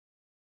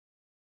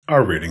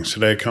Our readings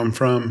today come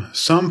from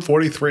Psalm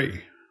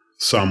 43,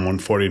 Psalm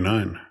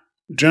 149,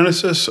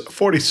 Genesis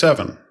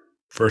 47,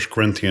 1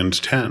 Corinthians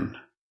 10,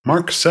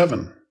 Mark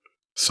 7,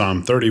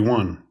 Psalm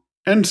 31,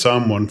 and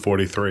Psalm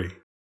 143.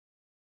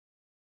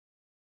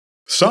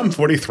 Psalm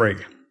 43.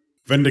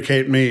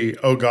 Vindicate me,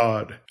 O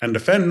God, and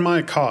defend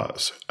my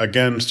cause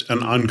against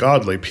an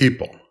ungodly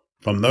people.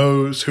 From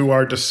those who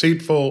are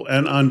deceitful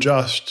and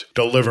unjust,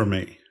 deliver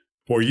me.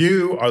 For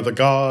you are the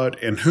God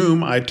in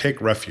whom I take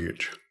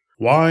refuge.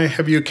 Why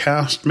have you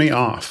cast me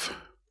off?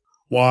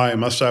 Why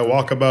must I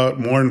walk about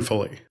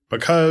mournfully,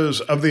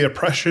 because of the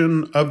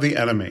oppression of the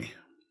enemy?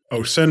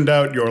 O send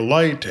out your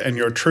light and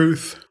your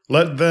truth.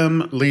 Let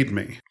them lead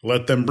me.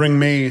 Let them bring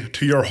me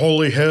to your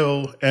holy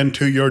hill and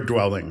to your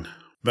dwelling.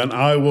 Then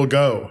I will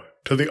go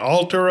to the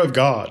altar of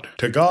God,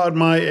 to God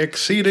my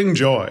exceeding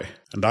joy,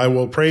 and I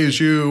will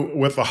praise you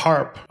with the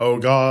harp, O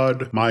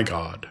God, my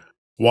God.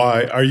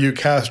 Why are you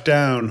cast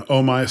down,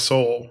 O my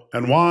soul,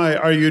 and why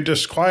are you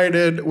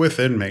disquieted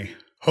within me?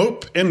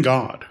 Hope in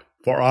God,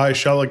 for I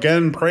shall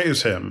again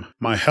praise him,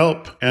 my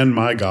help and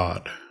my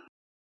God.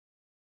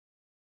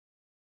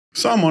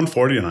 Psalm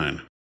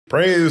 149.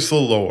 Praise the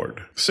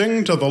Lord.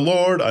 Sing to the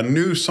Lord a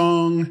new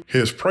song,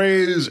 his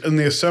praise in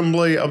the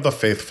assembly of the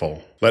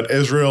faithful. Let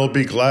Israel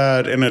be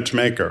glad in its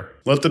Maker.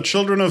 Let the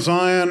children of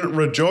Zion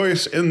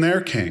rejoice in their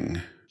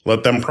King.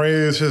 Let them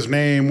praise his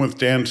name with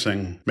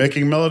dancing,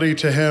 making melody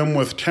to him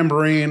with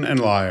tambourine and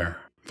lyre.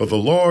 For the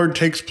Lord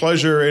takes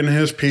pleasure in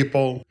his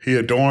people. He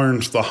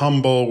adorns the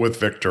humble with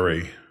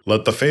victory.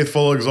 Let the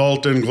faithful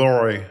exult in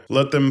glory.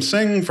 Let them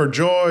sing for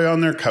joy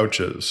on their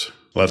couches.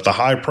 Let the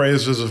high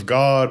praises of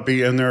God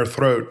be in their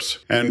throats,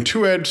 and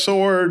two-edged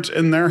swords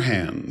in their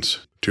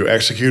hands, to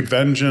execute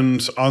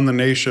vengeance on the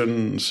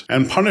nations,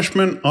 and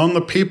punishment on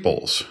the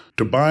peoples,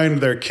 to bind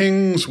their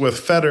kings with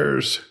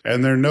fetters,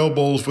 and their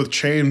nobles with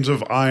chains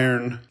of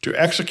iron, to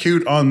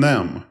execute on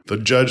them the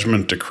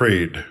judgment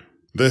decreed.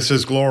 This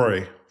is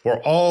glory for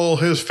all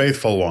his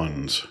faithful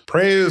ones.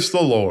 Praise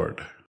the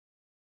Lord.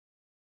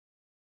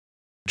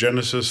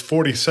 Genesis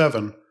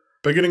 47,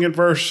 beginning at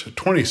verse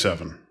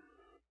 27.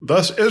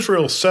 Thus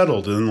Israel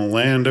settled in the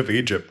land of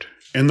Egypt,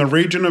 in the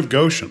region of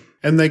Goshen,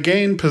 and they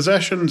gained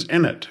possessions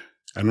in it,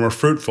 and were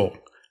fruitful,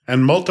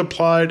 and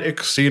multiplied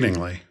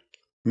exceedingly.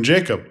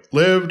 Jacob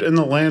lived in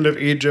the land of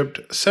Egypt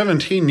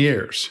 17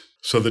 years.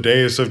 So the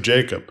days of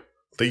Jacob,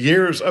 the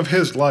years of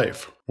his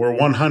life, were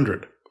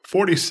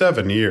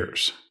 147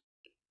 years.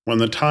 When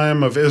the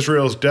time of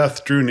Israel's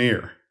death drew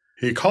near,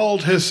 he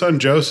called his son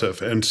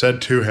Joseph and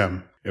said to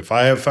him, If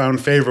I have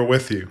found favor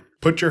with you,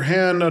 put your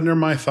hand under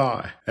my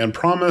thigh, and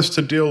promise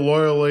to deal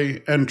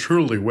loyally and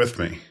truly with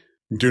me.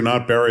 Do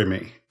not bury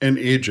me in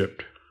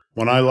Egypt.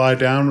 When I lie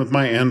down with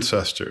my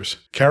ancestors,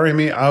 carry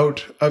me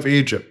out of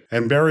Egypt,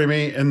 and bury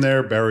me in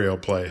their burial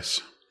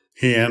place.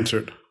 He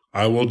answered,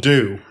 I will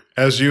do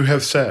as you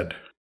have said.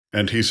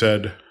 And he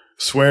said,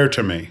 Swear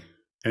to me.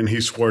 And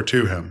he swore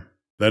to him.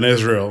 Then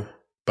Israel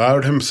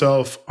bowed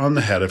himself on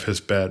the head of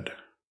his bed.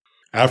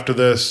 After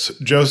this,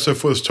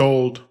 Joseph was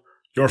told,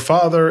 Your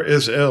father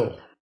is ill.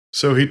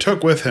 So he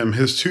took with him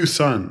his two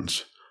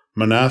sons,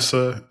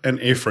 Manasseh and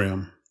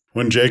Ephraim.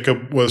 When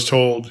Jacob was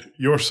told,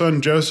 Your son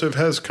Joseph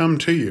has come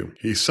to you,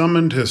 he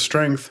summoned his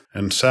strength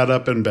and sat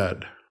up in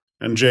bed.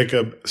 And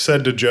Jacob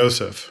said to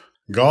Joseph,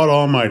 God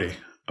Almighty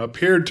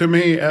appeared to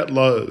me at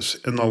Luz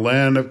in the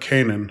land of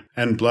Canaan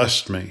and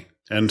blessed me,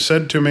 and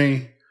said to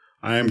me,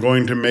 I am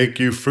going to make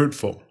you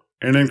fruitful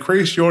and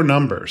increase your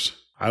numbers.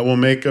 I will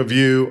make of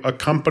you a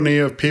company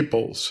of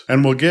peoples,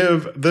 and will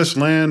give this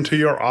land to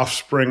your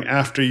offspring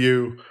after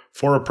you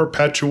for a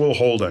perpetual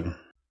holding.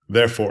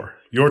 Therefore,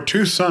 your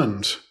two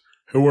sons,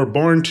 who were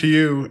born to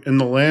you in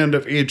the land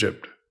of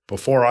Egypt,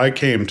 before I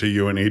came to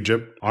you in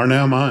Egypt, are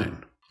now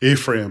mine.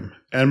 Ephraim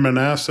and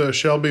Manasseh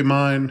shall be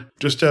mine,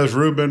 just as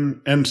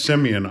Reuben and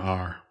Simeon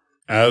are.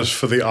 As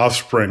for the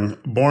offspring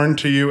born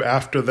to you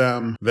after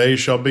them, they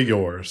shall be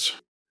yours.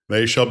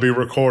 They shall be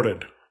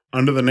recorded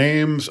under the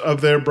names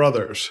of their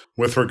brothers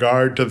with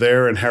regard to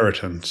their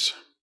inheritance.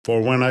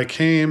 For when I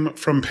came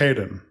from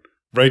Padan,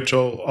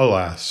 Rachel,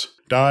 alas,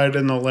 died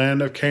in the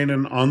land of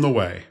Canaan on the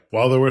way.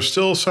 While there was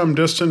still some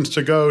distance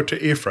to go to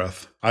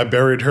Ephrath, I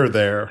buried her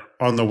there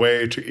on the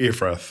way to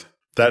Ephrath,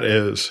 that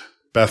is,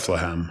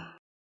 Bethlehem.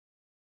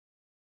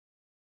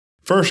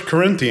 1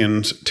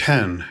 Corinthians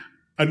 10.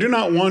 I do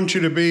not want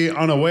you to be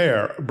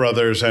unaware,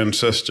 brothers and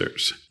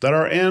sisters, that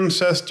our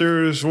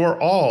ancestors were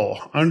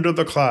all under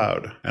the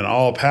cloud, and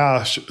all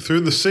passed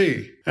through the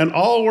sea, and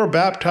all were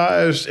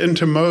baptized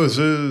into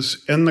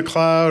Moses in the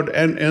cloud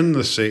and in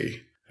the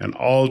sea, and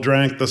all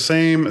drank the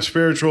same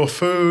spiritual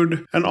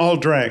food, and all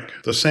drank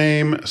the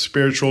same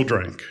spiritual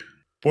drink.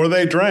 For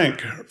they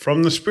drank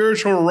from the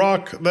spiritual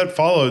rock that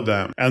followed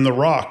them, and the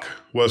rock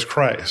was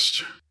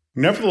Christ.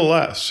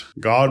 Nevertheless,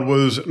 God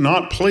was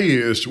not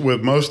pleased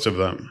with most of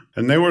them,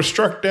 and they were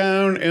struck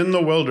down in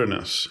the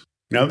wilderness.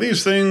 Now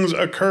these things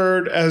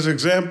occurred as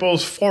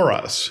examples for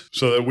us,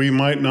 so that we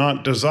might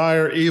not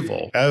desire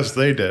evil as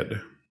they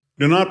did.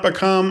 Do not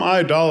become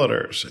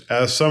idolaters,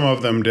 as some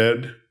of them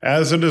did.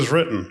 As it is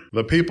written,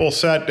 the people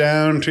sat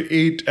down to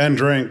eat and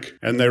drink,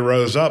 and they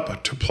rose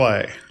up to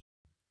play.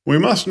 We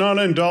must not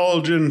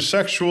indulge in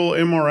sexual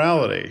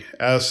immorality,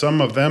 as some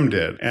of them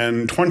did,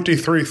 and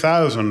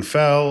 23,000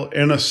 fell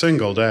in a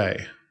single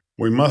day.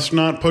 We must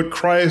not put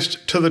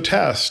Christ to the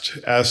test,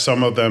 as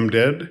some of them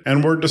did,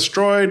 and were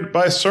destroyed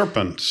by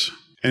serpents.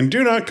 And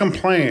do not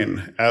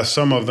complain, as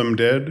some of them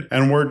did,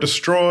 and were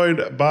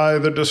destroyed by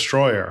the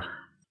destroyer.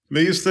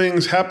 These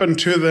things happened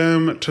to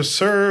them to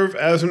serve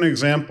as an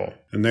example,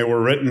 and they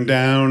were written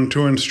down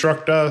to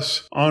instruct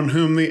us, on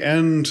whom the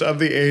ends of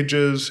the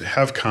ages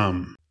have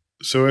come.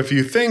 So if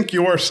you think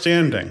you are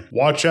standing,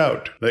 watch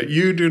out that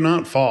you do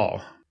not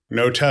fall.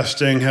 No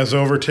testing has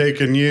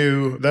overtaken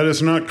you that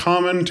is not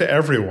common to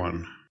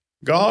everyone.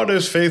 God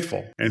is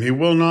faithful, and he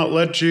will not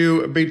let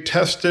you be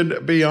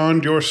tested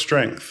beyond your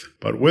strength.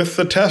 But with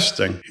the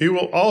testing, he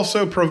will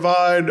also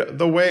provide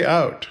the way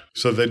out,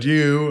 so that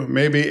you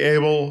may be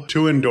able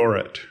to endure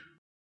it.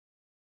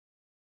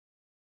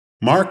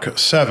 Mark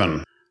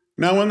 7.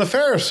 Now when the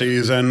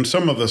Pharisees and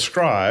some of the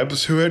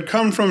scribes who had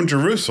come from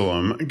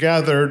Jerusalem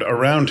gathered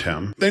around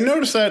him, they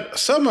noticed that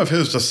some of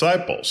his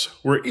disciples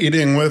were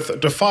eating with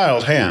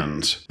defiled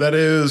hands, that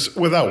is,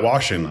 without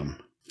washing them.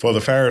 For the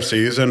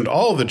Pharisees and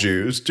all the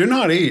Jews do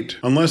not eat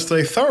unless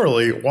they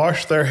thoroughly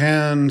wash their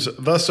hands,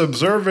 thus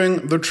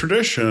observing the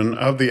tradition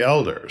of the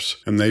elders.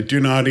 And they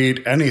do not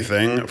eat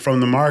anything from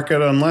the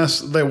market unless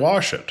they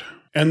wash it.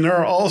 And there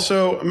are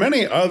also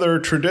many other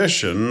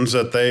traditions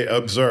that they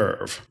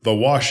observe, the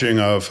washing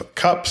of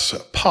cups,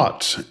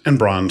 pots, and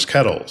bronze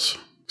kettles.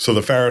 So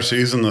the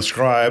Pharisees and the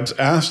scribes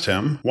asked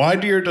him, "Why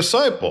do your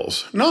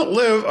disciples not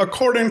live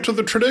according to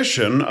the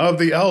tradition of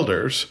the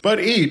elders, but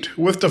eat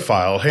with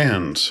defiled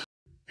hands?"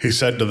 He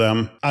said to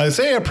them,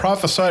 "Isaiah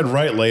prophesied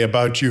rightly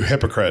about you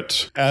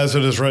hypocrites, as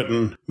it is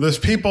written, 'This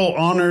people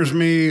honors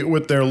me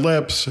with their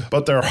lips,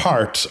 but their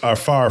hearts are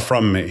far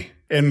from me.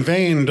 In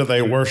vain do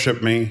they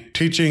worship me,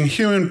 teaching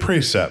human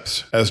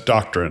precepts as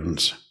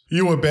doctrines.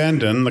 You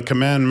abandon the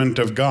commandment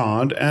of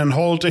God and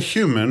hold to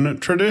human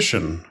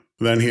tradition.'"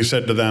 Then he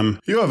said to them,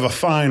 "You have a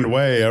fine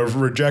way of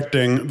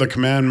rejecting the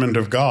commandment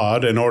of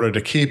God in order to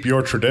keep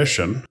your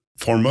tradition.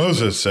 For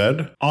Moses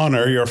said,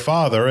 'Honor your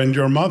father and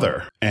your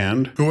mother,'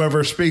 and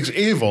 'Whoever speaks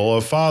evil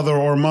of father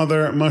or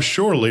mother must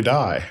surely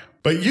die.'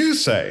 But you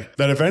say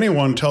that if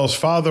anyone tells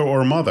father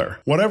or mother,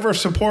 'Whatever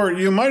support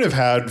you might have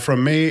had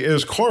from me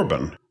is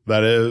korban,'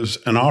 that is,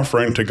 an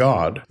offering to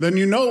God, then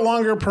you no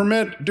longer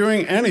permit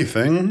doing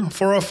anything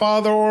for a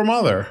father or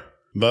mother,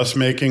 thus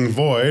making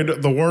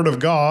void the word of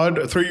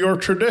God through your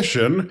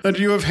tradition that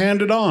you have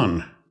handed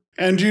on.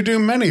 And you do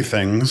many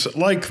things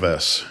like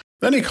this."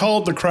 Then he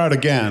called the crowd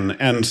again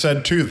and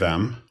said to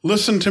them,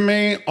 "Listen to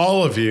me,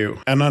 all of you,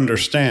 and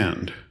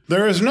understand.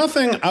 There is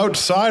nothing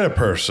outside a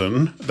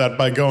person that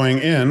by going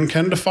in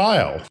can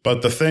defile,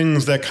 but the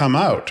things that come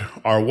out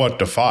are what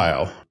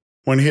defile."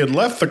 When he had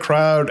left the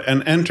crowd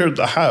and entered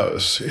the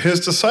house, his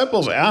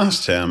disciples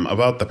asked him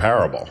about the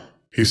parable.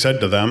 He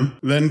said to them,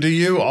 "Then do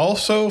you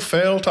also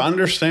fail to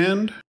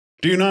understand?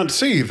 Do you not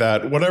see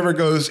that whatever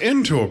goes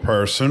into a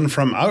person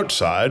from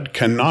outside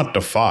cannot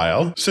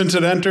defile, since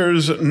it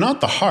enters not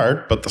the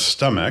heart but the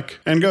stomach,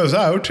 and goes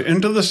out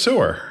into the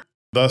sewer?"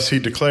 Thus he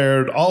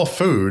declared all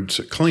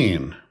foods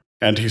clean.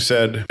 And he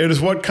said, "It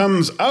is what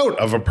comes out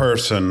of a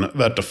person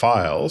that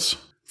defiles.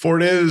 For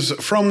it is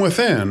from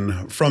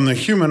within, from the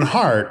human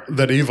heart,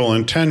 that evil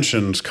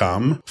intentions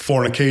come: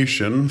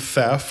 fornication,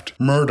 theft,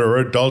 murder,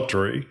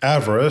 adultery,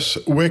 avarice,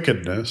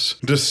 wickedness,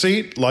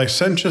 deceit,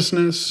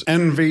 licentiousness,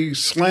 envy,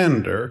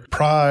 slander,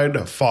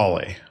 pride,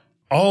 folly.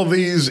 All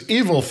these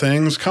evil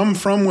things come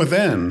from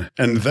within,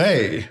 and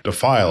they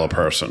defile a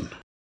person."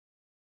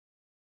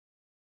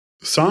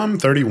 Psalm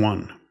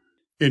 31.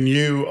 In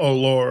you, O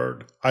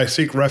Lord, I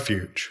seek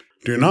refuge.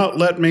 Do not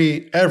let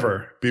me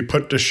ever be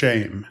put to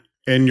shame.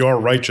 In your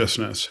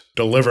righteousness,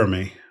 deliver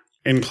me.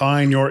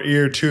 Incline your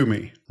ear to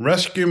me.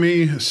 Rescue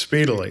me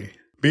speedily.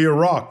 Be a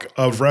rock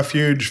of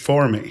refuge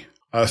for me,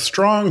 a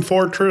strong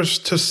fortress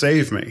to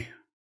save me.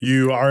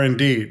 You are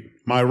indeed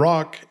my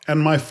rock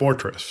and my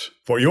fortress.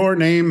 For your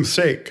name's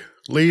sake,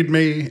 lead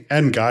me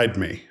and guide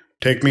me.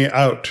 Take me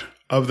out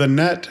of the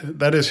net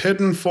that is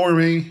hidden for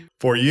me,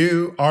 for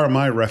you are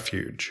my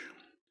refuge.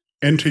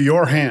 Into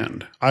your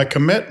hand I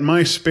commit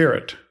my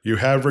spirit. You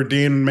have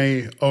redeemed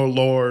me, O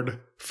Lord,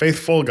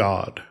 faithful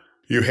God.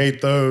 You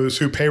hate those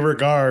who pay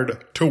regard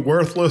to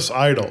worthless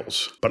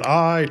idols, but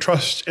I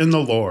trust in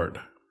the Lord.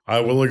 I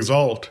will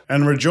exult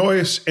and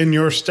rejoice in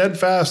your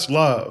steadfast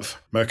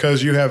love,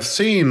 because you have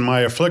seen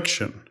my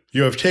affliction.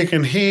 You have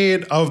taken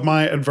heed of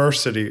my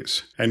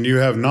adversities, and you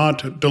have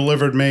not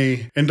delivered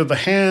me into the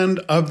hand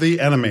of the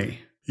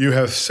enemy. You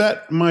have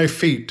set my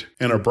feet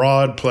in a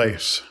broad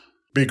place.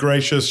 Be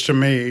gracious to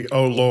me,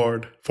 O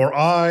Lord, for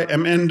I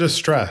am in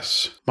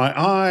distress. My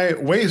eye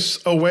wastes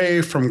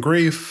away from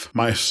grief,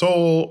 my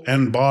soul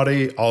and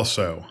body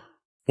also.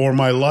 For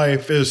my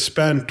life is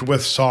spent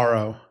with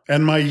sorrow,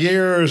 and my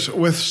years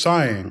with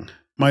sighing.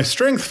 My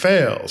strength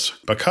fails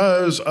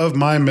because of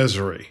my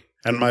misery.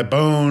 and my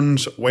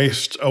bones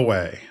waste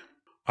away.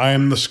 I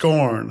am the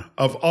scorn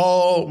of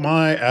all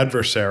my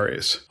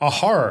adversaries, a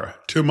horror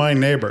to my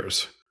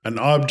neighbors, an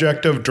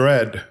object of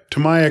dread to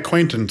my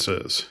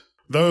acquaintances.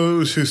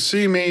 Those who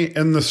see me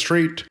in the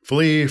street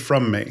flee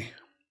from me.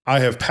 I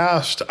have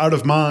passed out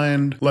of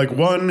mind like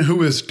one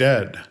who is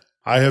dead.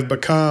 I have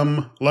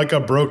become like a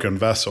broken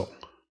vessel.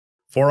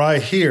 For I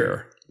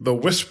hear the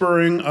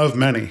whispering of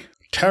many,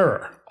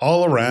 terror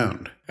all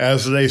around,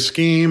 as they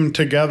scheme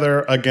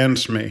together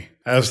against me,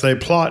 as they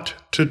plot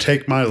to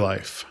take my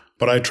life.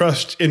 But I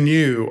trust in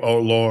you, O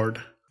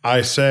Lord.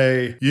 I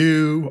say,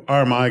 you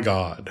are my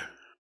God.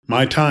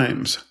 My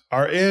times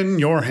are in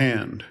your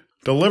hand.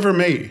 Deliver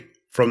me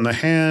from the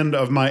hand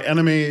of my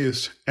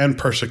enemies and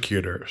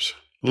persecutors.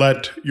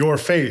 Let your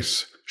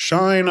face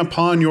shine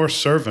upon your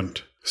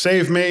servant.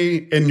 Save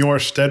me in your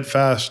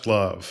steadfast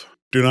love.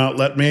 Do not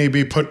let me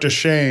be put to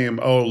shame,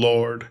 O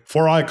Lord,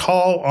 for I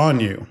call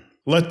on you.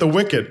 Let the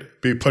wicked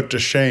be put to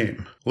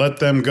shame. Let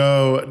them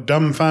go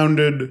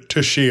dumbfounded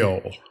to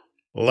Sheol.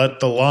 Let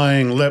the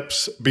lying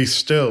lips be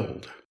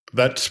stilled,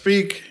 that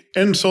speak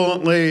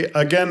insolently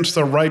against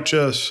the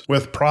righteous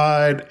with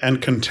pride and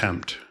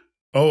contempt.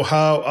 Oh,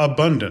 how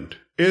abundant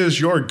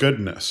is your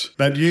goodness,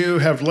 that you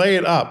have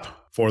laid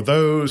up for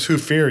those who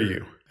fear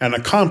you, and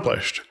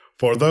accomplished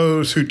for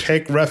those who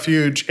take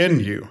refuge in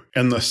you,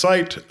 in the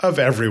sight of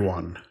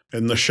everyone.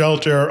 In the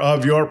shelter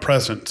of your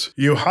presence,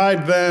 you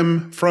hide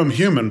them from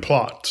human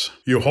plots.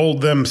 You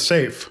hold them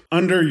safe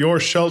under your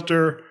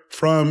shelter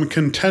from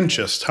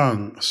contentious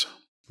tongues.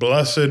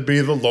 Blessed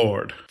be the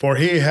Lord, for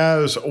he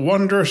has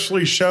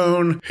wondrously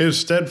shown his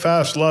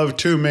steadfast love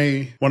to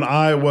me when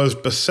I was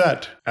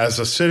beset as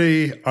a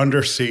city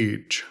under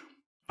siege.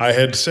 I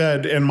had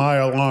said in my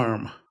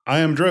alarm, I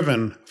am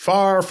driven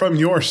far from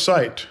your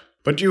sight,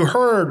 but you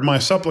heard my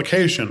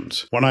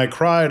supplications when I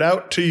cried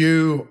out to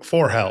you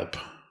for help.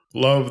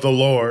 Love the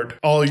Lord,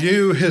 all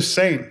you his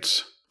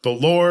saints. The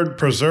Lord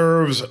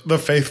preserves the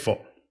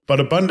faithful, but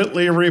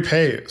abundantly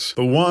repays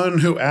the one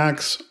who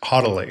acts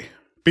haughtily.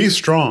 Be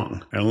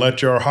strong, and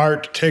let your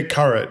heart take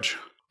courage,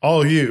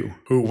 all you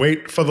who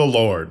wait for the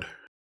Lord.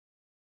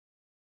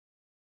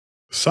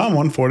 Psalm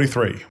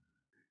 143.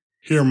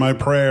 Hear my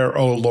prayer,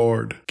 O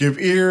Lord. Give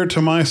ear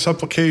to my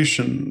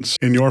supplications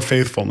in your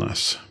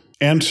faithfulness.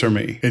 Answer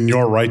me in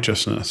your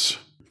righteousness.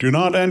 Do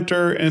not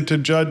enter into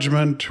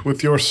judgment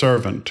with your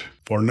servant,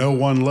 for no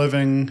one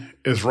living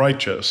is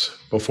righteous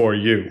before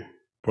you.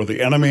 For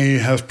the enemy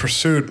has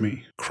pursued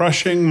me,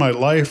 crushing my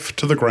life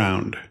to the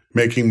ground,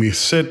 making me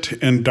sit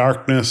in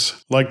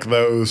darkness like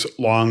those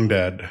long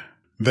dead.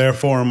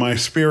 Therefore my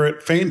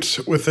spirit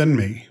faints within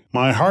me.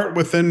 My heart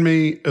within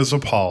me is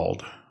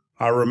appalled.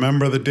 I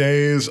remember the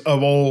days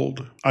of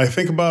old. I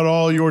think about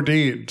all your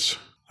deeds.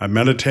 I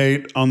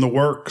meditate on the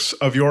works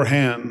of your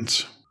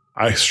hands.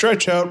 I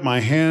stretch out my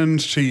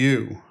hands to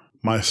you.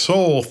 My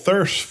soul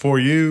thirsts for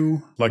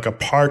you like a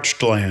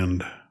parched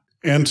land.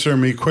 Answer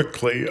me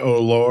quickly, O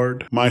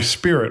Lord. My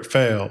spirit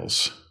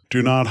fails.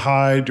 Do not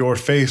hide your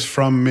face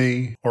from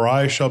me, or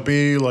I shall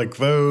be like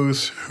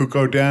those who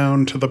go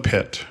down to the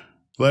pit.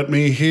 Let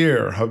me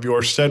hear of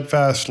your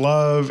steadfast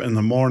love in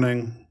the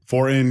morning,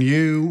 for in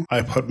you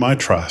I put my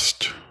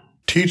trust.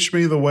 Teach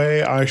me the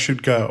way I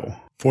should go,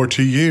 for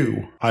to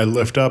you I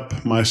lift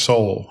up my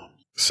soul.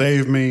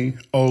 Save me,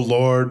 O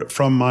Lord,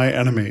 from my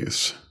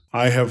enemies.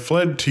 I have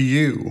fled to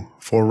you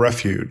for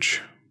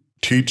refuge.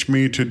 Teach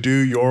me to do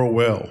your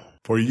will,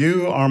 for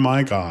you are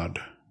my God.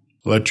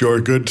 Let your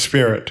good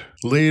spirit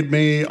lead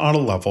me on a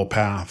level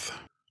path.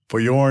 For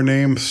your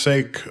name's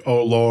sake,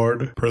 O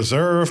Lord,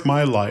 preserve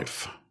my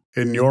life.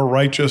 In your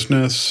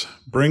righteousness,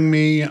 bring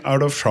me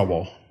out of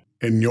trouble.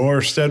 In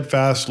your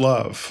steadfast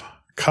love,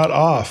 cut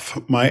off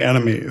my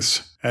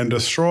enemies and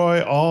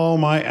destroy all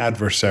my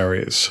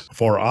adversaries,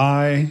 for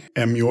I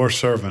am your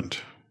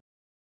servant.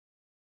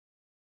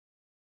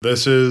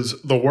 This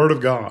is the word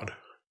of God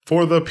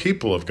for the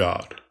people of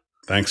God.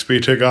 Thanks be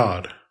to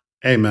God.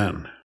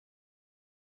 Amen.